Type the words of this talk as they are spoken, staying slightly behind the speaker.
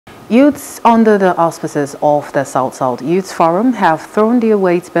Youths under the auspices of the South-South Youth Forum have thrown their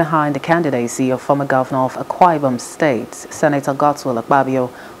weight behind the candidacy of former governor of Akwa Ibom State, Senator Godswill Akpabio,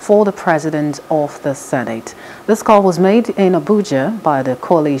 for the president of the Senate. This call was made in Abuja by the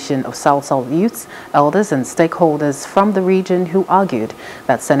coalition of South-South youths, elders and stakeholders from the region who argued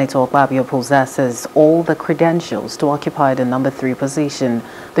that Senator Akpabio possesses all the credentials to occupy the number 3 position.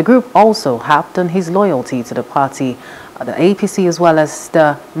 The group also harped on his loyalty to the party, the APC, as well as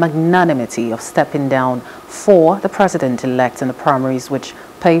the magnanimity of stepping down for the president-elect in the primaries, which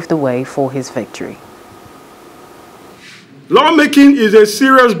paved the way for his victory. Lawmaking is a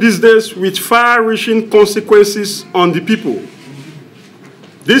serious business with far-reaching consequences on the people.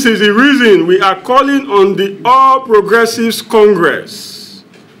 This is the reason we are calling on the All Progressives Congress,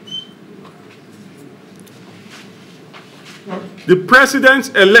 the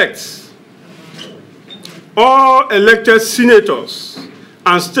president-elect, all elected senators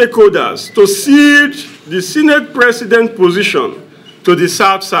and stakeholders to cede the Senate President position to the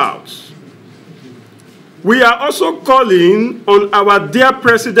South-South. We are also calling on our dear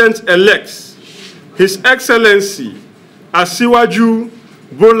President-elect, His Excellency Asiwaju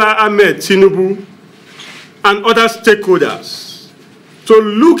Bola Ahmed Tinubu, and other stakeholders to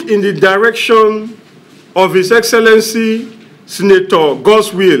look in the direction of His Excellency Senator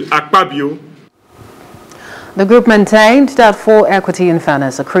Godswill Akpabio. The group maintained that for equity and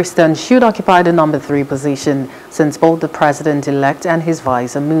fairness, a Christian should occupy the number 3 position, since both the president-elect and his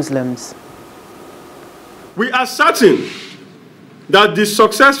vice are Muslims. We are certain that the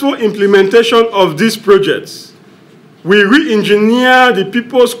successful implementation of these projects will re-engineer the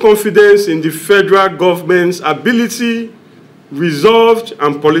people's confidence in the federal government's ability, resolve,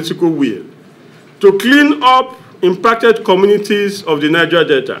 and political will to clean up impacted communities of the Niger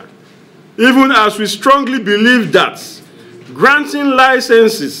Delta, even as we strongly believe that granting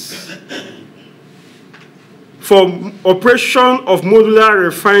licenses for operation of modular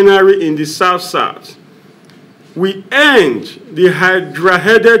refinery in the South-South will end the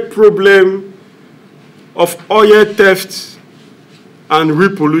hydra-headed problem of oil theft and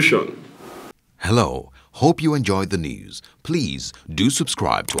repollution. Hello, hope you enjoyed the news. Please do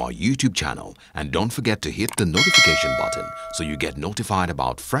subscribe to our YouTube channel and don't forget to hit the notification button so you get notified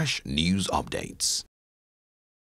about fresh news updates.